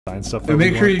Sign stuff. So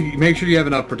make sure you have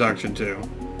enough production too.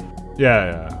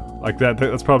 Yeah. Like that.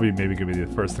 That's probably maybe gonna be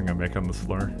the first thing I make on this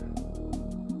floor.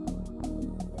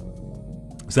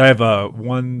 So I have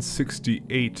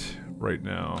 168 right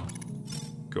now.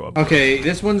 Go up. Okay,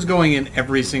 this one's going in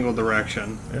every single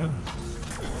direction. Yeah.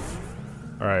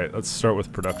 All right, let's start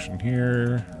with production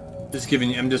here. Just giving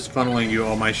you, I'm just funneling you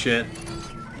all my shit.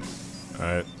 All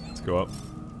right, let's go up.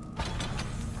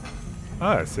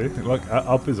 Ah, see, look,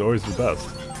 up is always the best.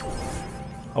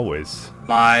 Always.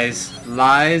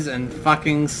 Lies, and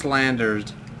fucking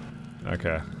slanders.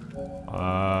 Okay.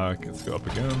 Let's go up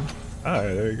again. All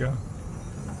right, there you go.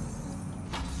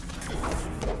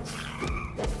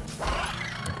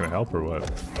 Can I help or what?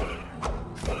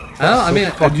 Well, I mean,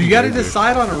 you gotta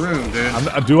decide on a room, dude.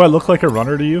 Do I look like a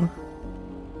runner to you?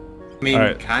 I mean,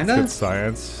 right, kinda? Let's get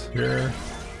science here.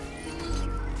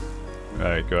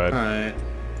 Alright, go ahead. Alright.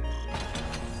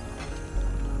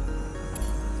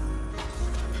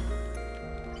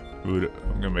 Food.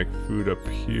 I'm gonna make food up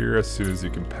here as soon as you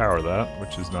can power that,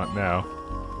 which is not now.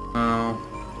 Oh.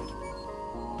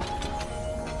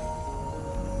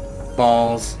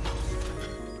 Balls.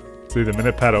 See, the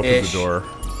minute Pat opens the door,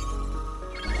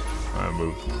 I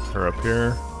move her up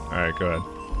here. Alright, go ahead.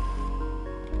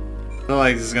 I feel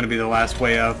like this is gonna be the last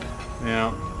way up.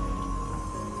 Yeah.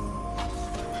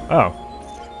 Oh.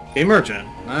 A merchant.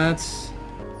 That's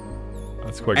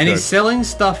quite good. And he's selling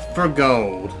stuff for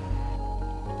gold.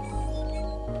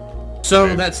 So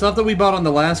Okay. that stuff that we bought on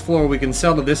the last floor, we can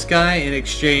sell to this guy in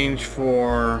exchange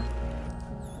for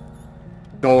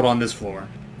gold on this floor.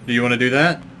 Do you want to do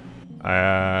that?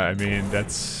 I mean,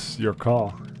 that's your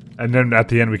call. And then at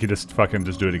the end, we can just fucking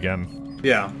just do it again.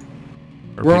 Yeah.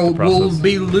 Repeat the process. We'll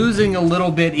be losing a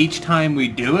little bit each time we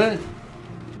do it.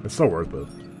 It's still worth it.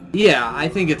 Yeah, I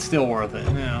think it's still worth it.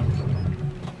 Yeah.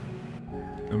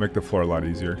 It'll make the floor a lot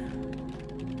easier.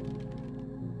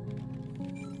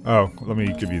 Oh, let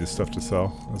me give you the stuff to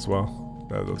sell as well.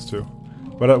 Those two.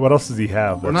 What else does he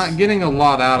have? We're not getting a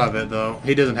lot out of it though.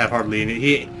 He doesn't have hardly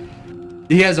any.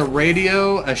 He has a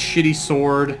radio, a shitty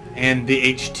sword, and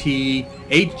the HGTTG.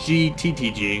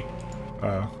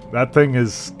 That thing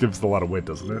gives a lot of wit,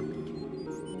 doesn't it?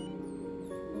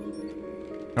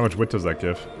 How much wit does that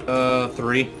give?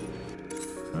 3.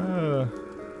 I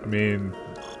mean,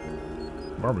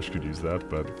 Marmish could use that,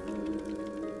 but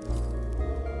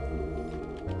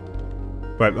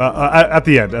at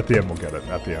the end we'll get it.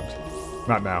 At the end,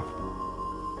 not now.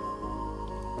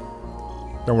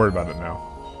 Don't worry about it now.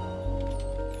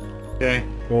 Okay.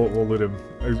 We'll loot him.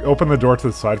 Open the door to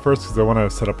the side first, because I want to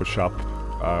set up a shop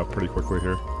pretty quickly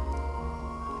here.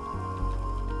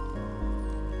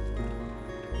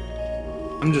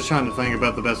 I'm just trying to think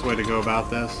about the best way to go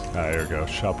about this. Ah, here we go.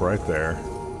 Shop right there.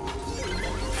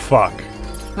 Fuck.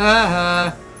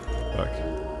 Haha. Look.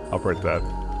 Operate that.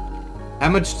 How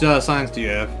much science do you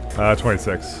have?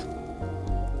 26.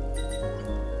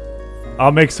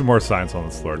 I'll make some more science on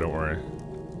this floor, don't worry.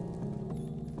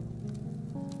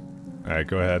 Alright,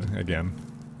 go ahead, again.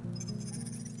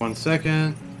 1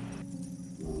 second.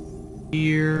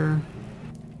 Here.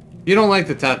 You don't like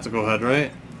the tactical HUD,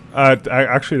 right?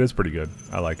 Actually, it is pretty good.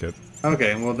 I like it.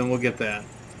 Okay, well then we'll get that.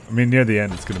 I mean, near the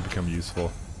end, it's going to become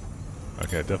useful.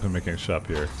 Okay, definitely making a shop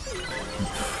here.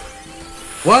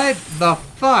 What the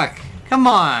fuck? Come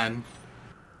on.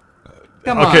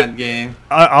 Come on, game.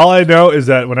 All I know is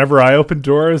that whenever I open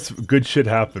doors, good shit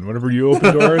happens. Whenever you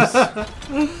open doors,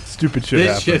 stupid shit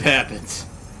happens. This shit happens.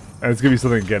 And it's going to be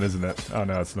something again, isn't it? Oh,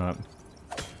 no, it's not.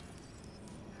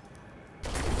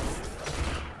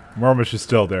 Marmish is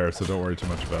still there, so don't worry too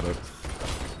much about it.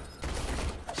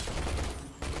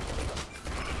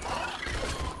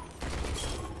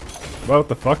 What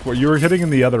the fuck? Well, you were hitting in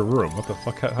the other room. What the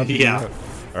fuck? How did you do that?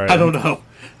 All right, I don't know.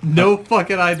 No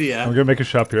fucking idea. I'm gonna make a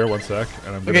shop here, 1 sec,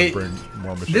 and I'm gonna bring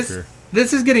Marmish up here.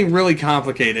 This is getting really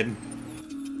complicated.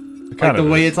 Like the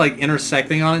way it's like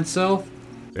intersecting on itself.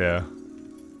 Yeah.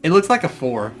 It looks like a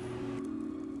 4.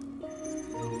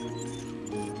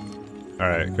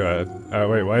 Alright, go ahead.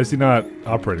 Wait, why is he not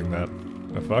operating that?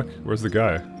 The fuck? Where's the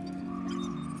guy?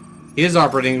 He is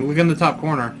operating. Look in the top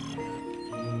corner.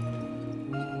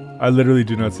 I literally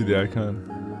do not see the icon.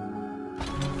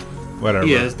 Whatever.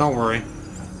 He is, don't worry.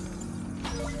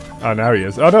 Oh, now he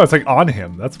is. Oh no, it's like on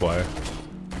him. That's why.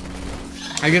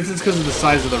 I guess it's because of the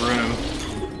size of the room.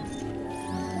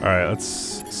 Alright,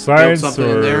 let's... Science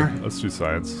or... there. Let's do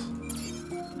science.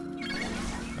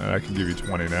 I can give you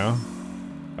 20 now.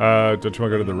 Don't you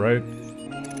want to go to the right?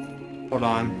 Hold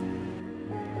on.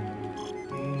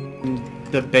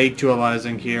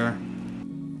 Debatualizing here.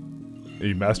 Are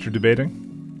you master debating?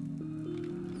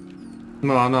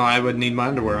 Well, no, I would need my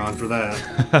underwear on for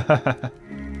that.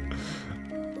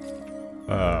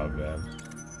 Oh man.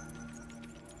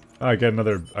 I get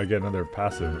another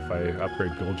passive if I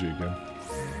upgrade Golgi again.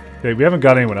 Okay, we haven't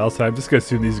got anyone else. I'm just gonna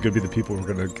assume these are gonna be the people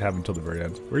we're gonna have until the very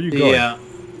end. Where are you going? Yeah.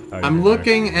 Oh, I'm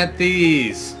looking at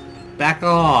these. Back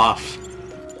off.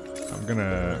 I'm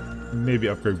gonna maybe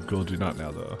upgrade Golgi, not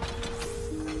now though.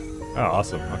 Oh,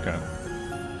 awesome. Okay.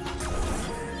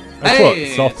 That's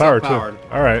Hey, self-powered self-powered. too.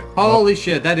 All right. Holy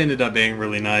shit, that ended up being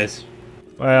really nice.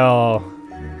 Well,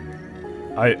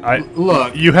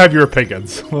 Look. You have your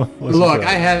opinions. Look,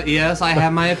 I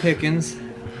have my opinions.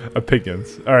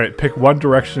 Opinions. All right, pick one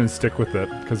direction and stick with it,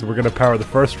 because we're gonna power the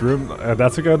first room.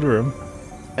 That's a good room.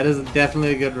 That is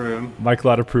definitely a good room. Mike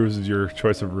Ladd approves of your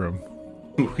choice of room.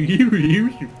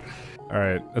 All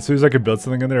right, as soon as I can build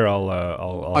something in there, I'll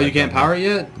Oh, you can't power it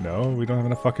yet? No, we don't have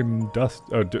enough fucking dust.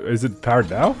 Oh, is it powered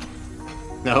now?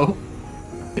 No.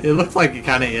 It looks like it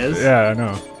kind of is. Yeah, I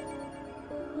know.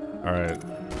 All right,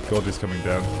 Golgi's coming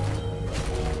down.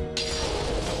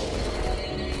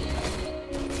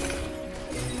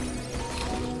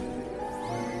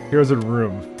 Here's a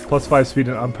room. +5 speed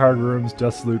in unpowered rooms,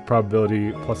 dust loot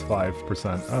probability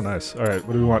 +5%. Oh, nice. All right,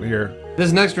 what do we want here?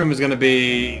 This next room is going to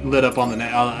be lit up on the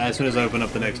as soon as I open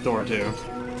up the next door too.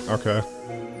 Okay.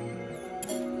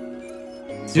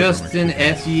 Just an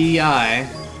FYI.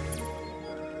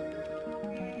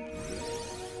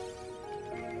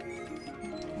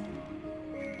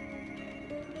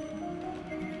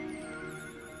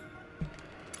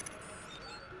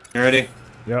 You ready?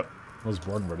 Yep. I was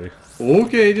born ready.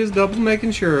 Okay, just double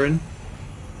making sure. The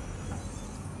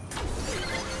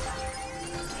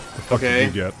fuck Okay.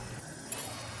 did you get?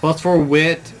 +4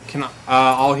 wit. Can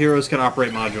all heroes can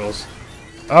operate modules.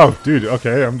 Oh, dude.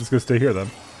 Okay, I'm just gonna stay here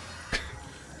then.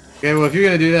 Okay, well if you're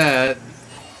gonna do that,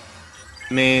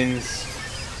 means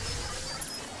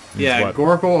yeah, what?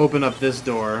 Gork will open up this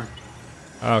door.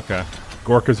 Okay.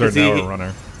 Gorkas are Is he- now a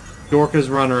runner. Gorka's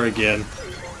runner again.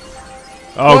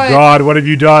 Oh What? God, what have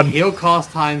you done? He'll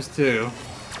cost ×2.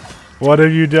 What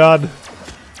have you done?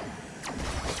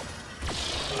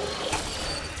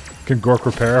 Can Gork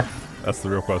repair? That's the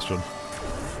real question.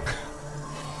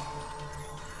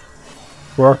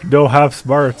 Gork don't have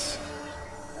smarts.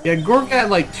 Yeah, Gork had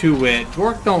like 2 wit.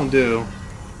 Gork don't do.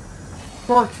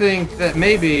 Gork think that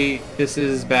maybe this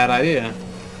is a bad idea.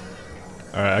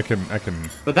 Alright, I can...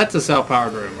 But that's a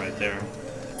self-powered room right there.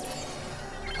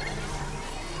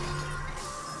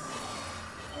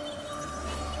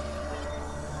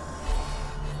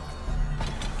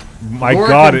 My Gork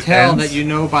God, can it tell ends? that you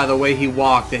know by the way he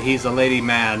walked that he's a lady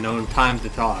man, no time to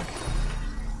talk.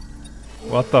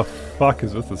 What the fuck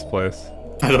is with this place?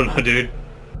 I don't know, dude.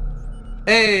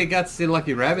 Hey, got to see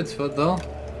Lucky Rabbit's foot though.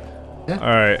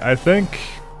 Alright, I think...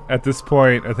 At this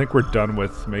point, I think we're done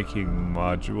with making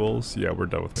modules. Yeah, we're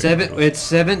done with making modules. It's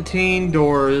 17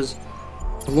 doors,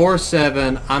 floor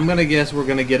 7. I'm gonna guess we're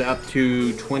gonna get up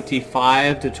to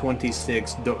 25 to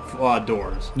 26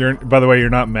 doors. By the way, you're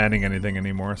not manning anything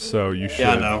anymore, so you should...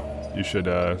 Yeah, I know. You should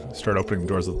start opening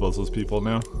doors with both those people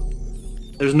now.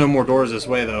 There's no more doors this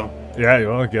way though. Yeah,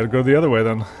 well, you gotta go the other way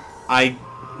then.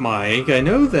 Mike, I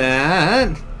know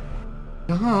that.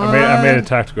 God. I made a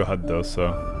tactical HUD though,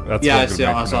 so that's Yeah, what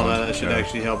I saw that. That should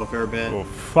actually help a fair bit. Oh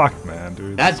fuck, man,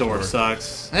 dude. That this door door.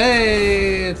 sucks.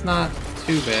 Hey, it's not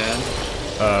too bad.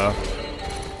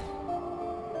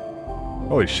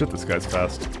 Holy shit, this guy's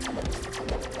fast.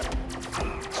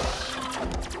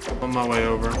 On my way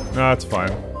over. No, it's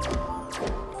fine.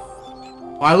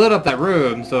 Well, I lit up that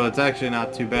room, so it's actually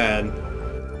not too bad.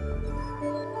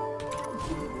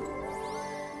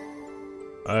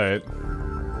 Alright.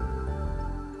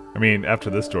 I mean, after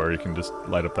this door, you can just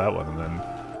light up that one and then...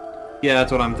 Yeah,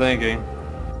 that's what I'm thinking.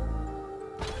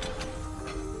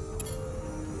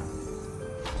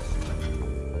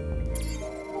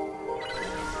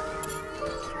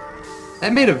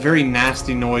 That made a very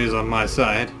nasty noise on my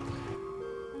side.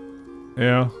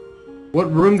 Yeah.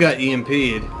 What room got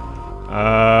EMP'd?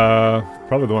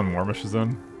 Probably the one Mormish is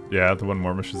in. Yeah, the one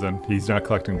Mormish is in. He's not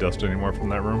collecting dust anymore from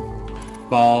that room.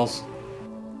 Balls.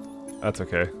 That's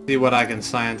okay. See what I can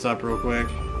science up real quick.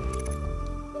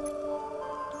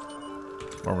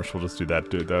 Mormish will just do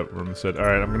that room instead.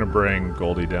 Alright, I'm gonna bring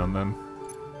Goldie down then.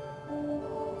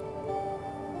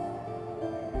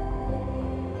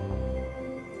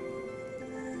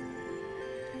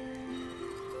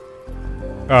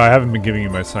 Oh, I haven't been giving you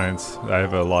my science. I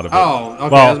have a lot of it. Oh, okay.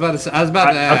 Well, I was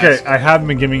about to ask. Okay, I haven't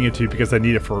been giving it to you because I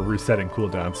need it for a resetting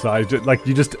cooldown. So I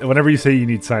just whenever you say you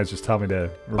need science, just tell me to.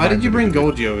 Why did you bring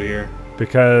Golgi over here?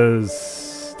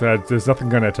 Because There's nothing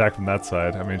going to attack from that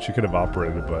side. I mean, she could have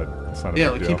operated, but it's not a Yeah,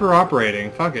 big deal. keep her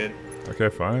operating. Fuck it. Okay,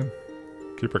 fine.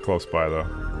 Keep her close by, though.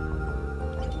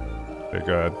 Okay,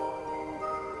 go ahead.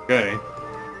 Okay.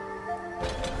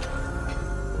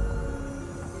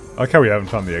 I like how we haven't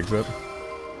found the exit.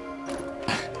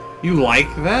 You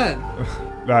like that?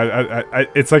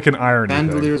 It's like an irony thing.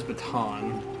 Bandelier's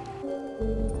baton.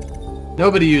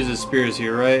 Nobody uses spears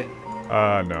here, right?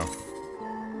 No.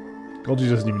 Golgi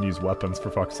doesn't even use weapons, for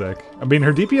fuck's sake. I mean,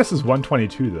 her DPS is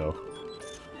 122, though.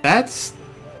 That's...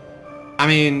 I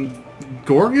mean,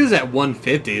 Gorga's at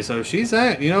 150, so she's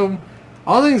at, you know...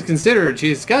 All things considered,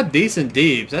 she's got decent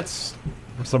deeps. That's...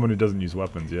 For someone who doesn't use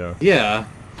weapons, yeah. Yeah.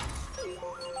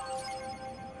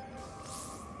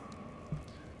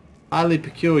 Highly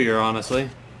peculiar, honestly.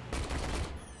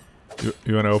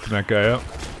 You want to open that guy up?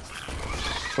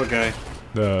 Okay.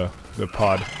 The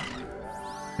pod.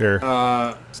 Here.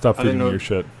 Stop I didn't feeding know... your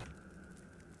shit.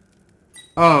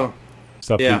 Oh.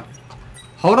 Stop Yeah. feeding.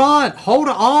 Hold on! Hold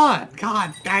on!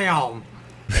 God damn!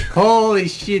 Holy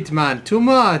shit, man. Too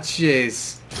much,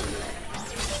 jeez.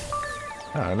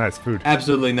 Ah, nice food.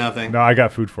 Absolutely nothing. No, I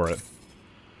got food for it.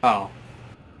 Oh.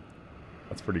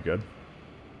 That's pretty good.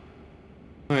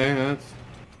 Okay, that's...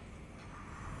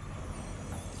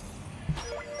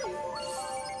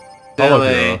 Hello,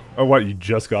 Dele. hero. Oh, what? You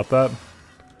just got that?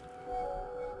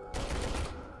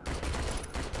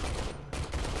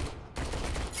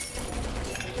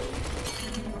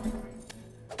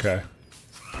 Okay.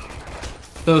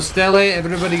 So Stele,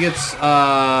 everybody gets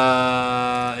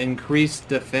increased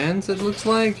defense, it looks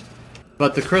like.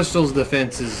 But the crystal's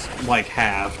defense is like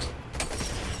halved.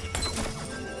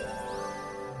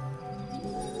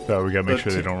 So we gotta make But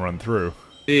sure they don't run through.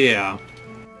 Yeah.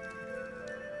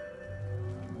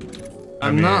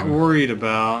 I'm not worried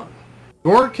about...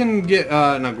 Gork can get,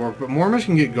 not Gork, but Mormish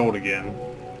can get gold again.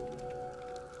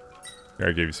 Here,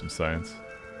 I gave you some science.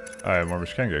 Alright,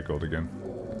 Mormish can get gold again.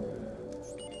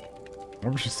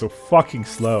 Mormish is so fucking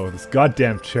slow. This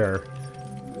goddamn chair.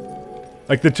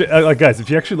 Like like guys,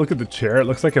 if you actually look at the chair, it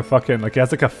looks like a fucking like it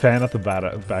has like a fan at the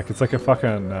back. It's like a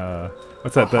fucking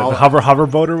what's that? The hover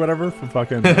boat or whatever for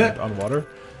fucking on water.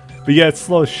 But yeah, it's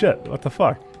slow as shit. What the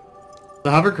fuck? The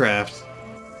hovercraft.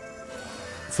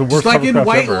 It's the worst Just like in hovercraft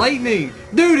White ever. Lightning!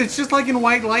 Dude, it's just like in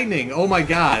White Lightning! Oh my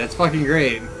god, it's fucking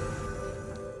great.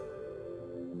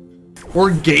 Or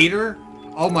Gator?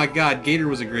 Oh my god, Gator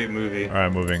was a great movie.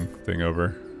 Alright, moving thing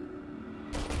over.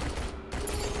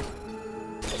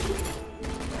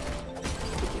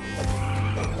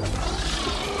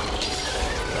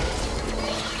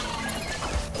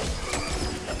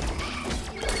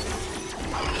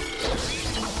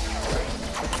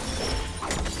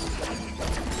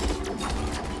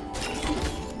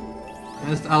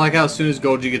 I like how as soon as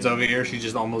Golgi gets over here, she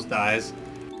just almost dies.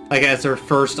 Like, it's her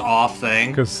first off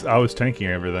thing. Because I was tanking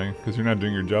everything. Because you're not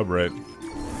doing your job right.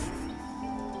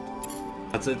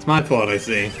 It's my fault, I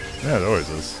see. Yeah, it always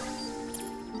is.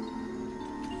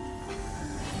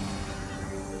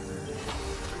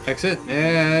 Exit?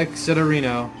 Exit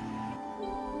Areno.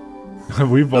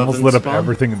 We've almost Nothing lit up spawned?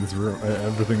 everything in this room.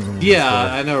 Everything in the room.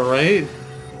 Yeah, I know, right?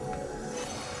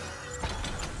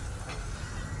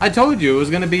 I told you it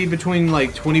was gonna be between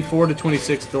like 24 to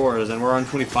 26 doors, and we're on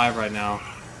 25 right now.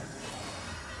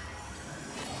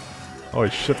 Holy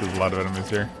shit, there's a lot of enemies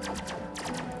here.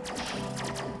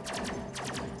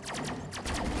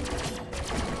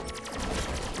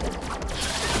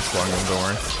 Just long them, don't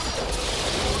worry.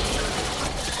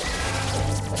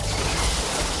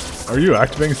 Are you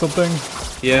activating something?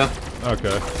 Yeah.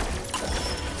 Okay.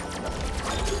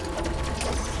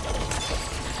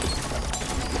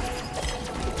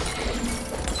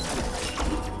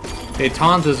 Okay,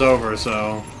 taunt is over,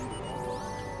 so...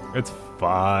 It's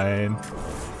fine.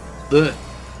 Ugh.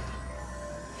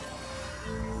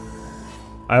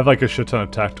 I have like a shit ton of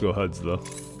tactical HUDs though.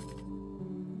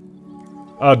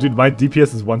 Oh dude, my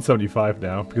DPS is 175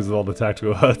 now because of all the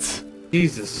tactical HUDs.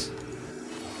 Jesus.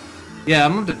 Yeah,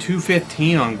 I'm up to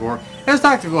 215 on Gore. Those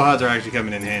tactical HUDs are actually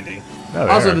coming in handy. Yeah,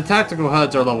 they Also, are. the tactical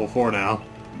HUDs are level 4 now.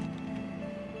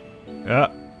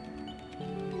 Yeah.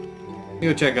 Let me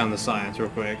go check on the science real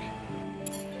quick.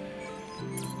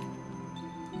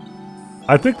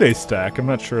 I think they stack, I'm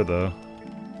not sure though.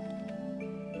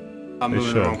 I'm They moving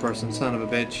the should. wrong person, son of a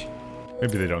bitch.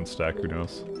 Maybe they don't stack, who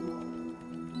knows.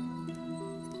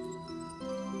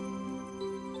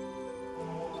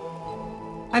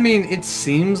 I mean, it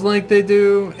seems like they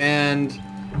do, and...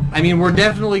 I mean, we're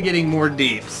definitely getting more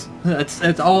deeps.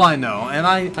 That's all I know, and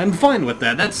I'm fine with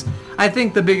that. That's, I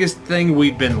think, the biggest thing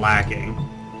we've been lacking.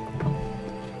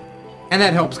 And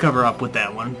that helps cover up with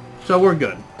that one. So we're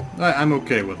good. I'm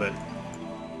okay with it.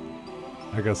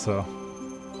 I guess so.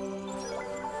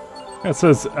 Yeah, it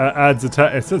says adds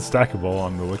attack. It says stackable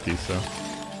on the wiki, so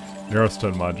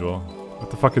Neurostone module. What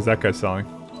the fuck is that guy selling?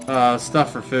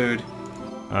 Stuff for food.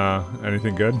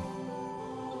 Anything good?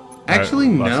 Actually,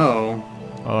 no.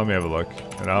 Oh, let me have a look.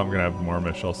 And now I'm gonna have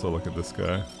Mormish also look at this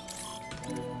guy.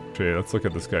 Okay, let's look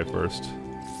at this guy first.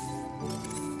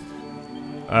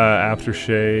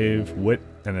 Aftershave, wit,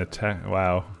 and attack.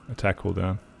 Wow, attack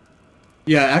cooldown.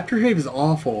 Yeah, Aftershave is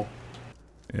awful.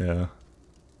 Yeah.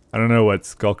 I don't know what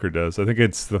Skulker does. I think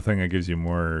it's the thing that gives you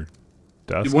more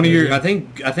dust. One of your, I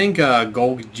think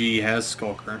Golgi has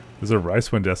Skulker. There's a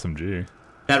Rice Wind SMG.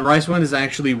 That Rice Wind is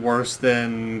actually worse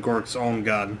than Gork's own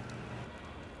gun.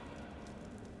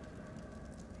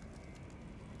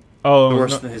 Oh,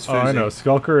 worse than his I know.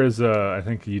 Skulker is, I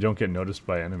think you don't get noticed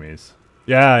by enemies.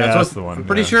 Yeah, that's the one. I'm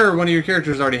pretty sure one of your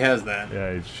characters already has that.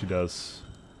 Yeah, she does.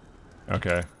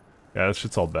 Okay. Yeah, that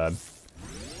shit's all bad.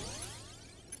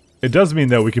 It does mean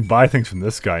that we can buy things from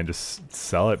this guy and just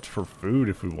sell it for food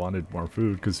if we wanted more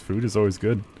food, because food is always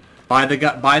good. Buy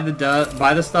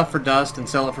the stuff for dust and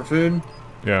sell it for food?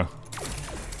 Yeah.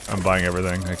 I'm buying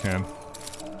everything I can.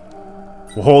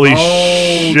 Well, holy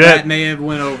shit! That may have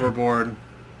went overboard.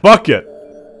 Fuck it!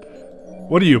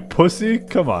 What are you, pussy?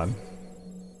 Come on.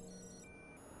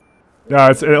 No,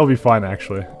 it'll be fine,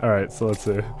 actually. Alright, so let's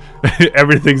see.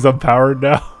 Everything's unpowered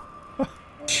now.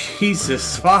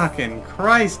 Jesus fucking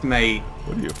Christ, mate.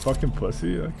 What are you, fucking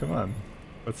pussy? Come on.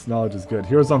 That's knowledge is good.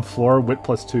 Heroes on floor, wit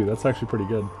 +2. That's actually pretty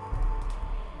good.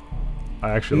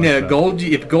 I actually like that.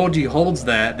 Golgi, if Golgi holds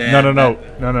that, then...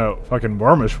 No. Fucking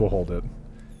Mormish will hold it.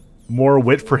 More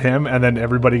wit for him, and then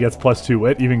everybody gets +2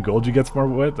 wit. Even Golgi gets more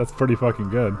wit. That's pretty fucking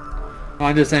good.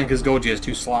 I'm just saying because Golgi has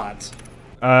 2 slots.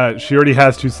 She already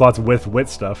has 2 slots with wit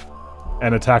stuff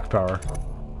and attack power.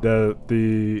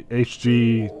 The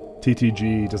HG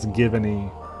TTG doesn't give any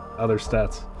other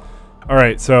stats. All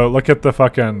right, so look at the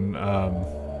fucking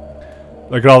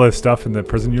look at all this stuff in the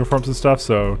prison uniforms and stuff.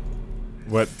 So,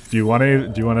 what do you want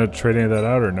to trade any of that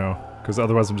out or no? Because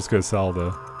otherwise, I'm just gonna sell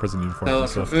the prison uniforms. Sell it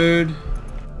for food.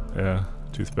 Yeah,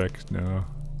 toothpick, no,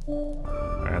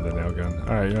 and the nail gun.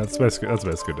 All right, yeah, that's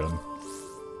basically done.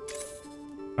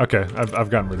 Okay,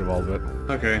 I've gotten rid of all of it.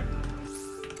 Okay.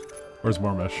 Where's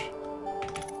Mormish?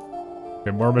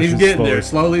 Okay, Mormish He's is getting there,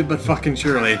 slowly but fucking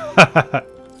surely.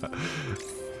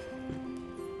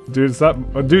 Dude, it's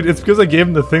not. Dude, it's because I gave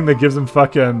him the thing that gives him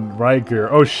fucking riot gear.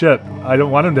 Oh shit! I don't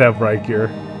want him to have riot gear.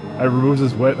 I removes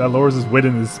his wit. That lowers his wit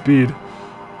and his speed.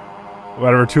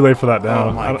 Whatever. Too late for that now.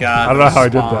 Oh my god! I don't know how I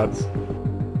did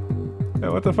that. Yeah,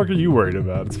 what the fuck are you worried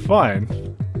about? It's fine.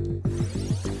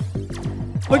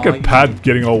 Look at Pat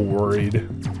getting all worried.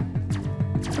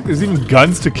 There's even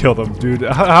guns to kill them, dude.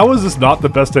 How is this not the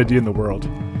best idea in the world?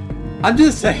 I'm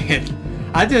just saying.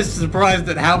 I'm just surprised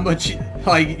at how much,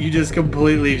 like, you just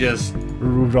completely just...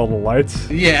 Removed all the lights?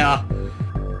 Yeah.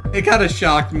 It kind of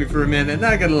shocked me for a minute,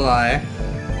 not gonna lie.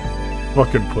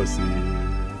 Fucking pussy.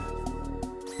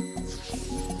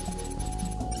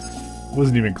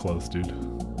 Wasn't even close, dude.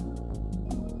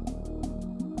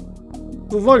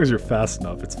 As long as you're fast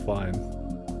enough, it's fine.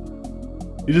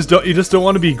 You just don't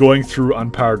want to be going through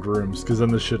unpowered rooms, because then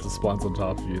the shit just spawns on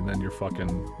top of you, and then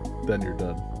you're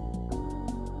dead.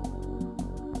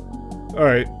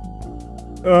 Alright.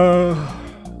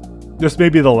 This may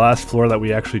be the last floor that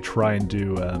we actually try and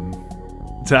do,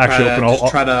 to actually open all...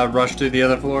 Try to rush through the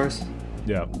other floors?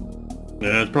 Yeah.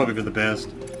 Yeah, it's probably for the best.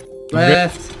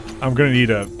 Left! I'm gonna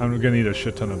need a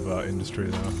shit ton of industry,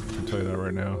 though. I can tell you that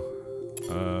right now.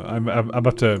 I'm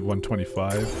up to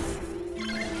 125.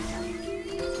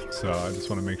 So I just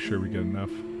want to make sure we get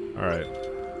enough. Alright.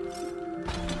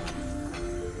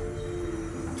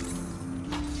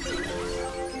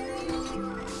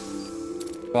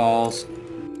 Balls.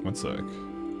 One sec.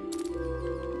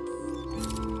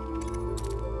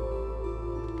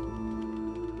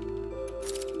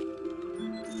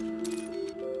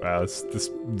 Wow, this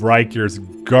Riker's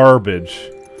garbage.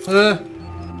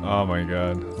 Oh my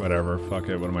god. Whatever. Fuck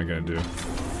it. What am I gonna do?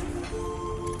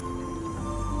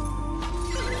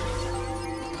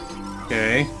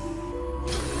 Okay.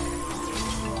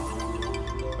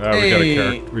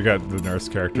 Hey. We got the nurse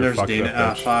character. Nurse Fuck Dana.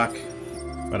 that bitch. Fuck.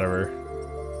 Whatever.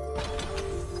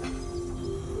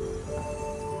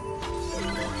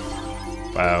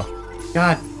 Wow.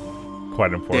 God.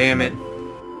 Quite unfortunate. Damn it.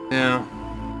 No.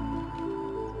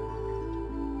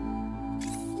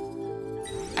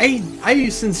 I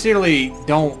sincerely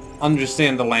don't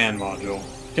understand the land module.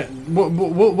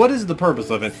 What is the purpose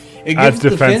of it? It gives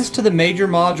defense to the major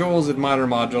modules and minor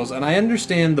modules, and I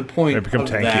understand the point they become of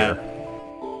tankier. that.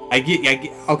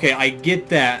 I get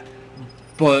that,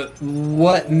 but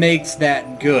what makes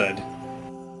that good?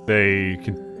 They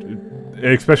can,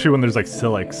 especially when there's like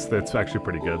Silex, that's actually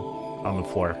pretty good on the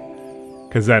floor.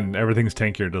 Because then everything's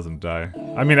tankier, doesn't die.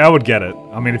 I mean, I would get it.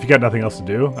 I mean, if you got nothing else to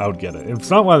do, I would get it.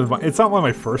 It's not one of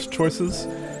my first choices,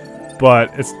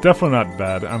 but it's definitely not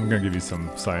bad. I'm gonna give you some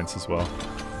science as well.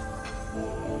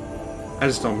 I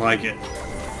just don't like it.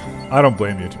 I don't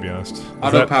blame you, to be honest.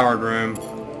 Auto-powered room.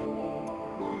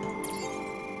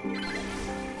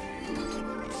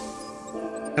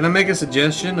 Can I make a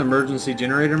suggestion? Emergency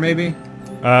generator, maybe?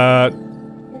 I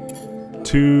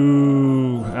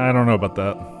don't know about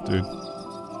that, dude.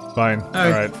 Fine.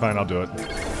 Alright, fine, I'll do it.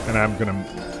 And I'm gonna...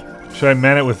 Should I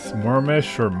man it with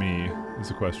Mormish or me? Is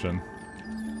the question.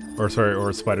 Or, sorry,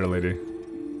 or Spider Lady.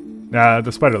 Nah,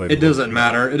 the Spider Lady. It doesn't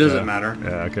matter. It doesn't matter.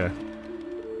 Yeah, okay.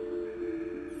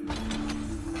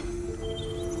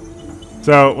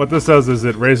 So, what this does is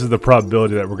it raises the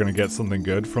probability that we're gonna get something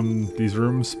good from these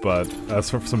rooms, but...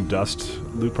 That's for some dust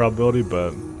loot probability,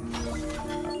 but...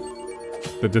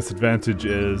 The disadvantage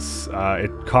is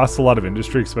it costs a lot of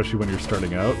industry, especially when you're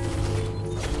starting out.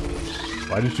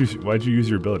 Why'd you use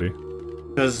your ability?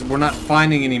 Because we're not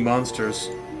finding any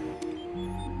monsters.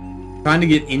 Trying to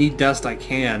get any dust I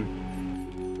can.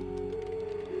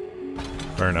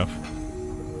 Fair enough.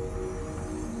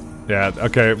 Yeah.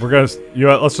 Okay. We're gonna.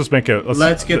 Let's just make it.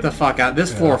 Let's get the fuck out.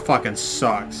 This floor fucking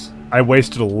sucks. I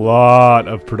wasted a lot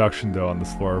of production though on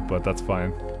this floor, but that's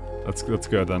fine. Let's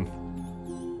go then.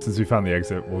 Since we found the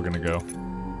exit, we're gonna go.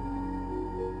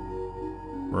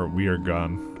 We are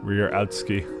gone. We are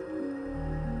outski.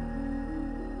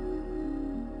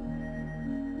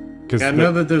 Yeah, I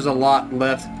know that there's a lot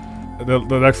left.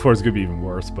 The next floor is gonna be even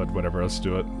worse, but whatever, let's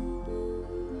do it.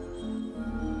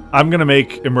 I'm gonna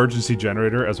make emergency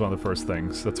generator as one of the first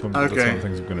things. That's one of the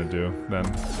things I'm gonna do. Then,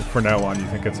 if from now on you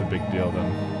think it's a big deal,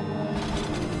 then...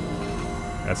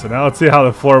 Yeah, so now let's see how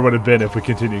the floor would have been if we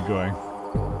continued going.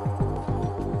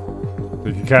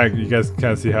 You guys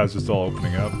kind of see how it's just all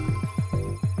opening up.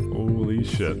 Holy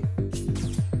shit.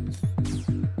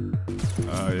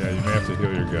 Yeah, you may have to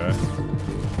heal your guy.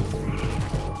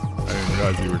 I didn't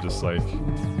realize you were just like...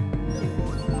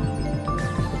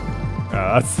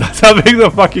 that's how big the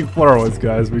fucking floor was,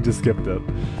 guys. We just skipped it.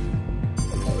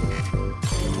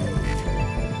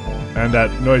 And that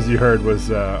noise you heard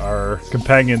was our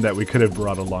companion that we could have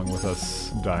brought along with us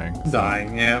dying.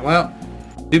 Dying, yeah. Well,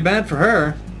 too bad for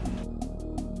her.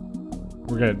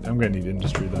 I'm gonna need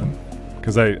industry then,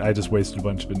 because I just wasted a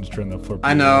bunch of industry on that floor.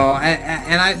 I know,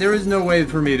 and there was no way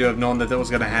for me to have known that was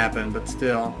gonna happen, but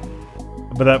still.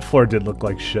 But that floor did look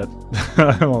like shit.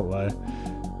 I won't lie.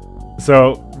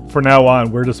 So for now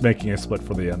on, we're just making a split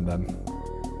for the end then.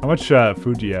 How much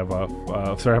food do you have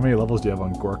off? Sorry, how many levels do you have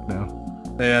on Gork now?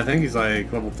 Yeah, I think he's like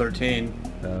level 13.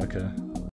 Okay.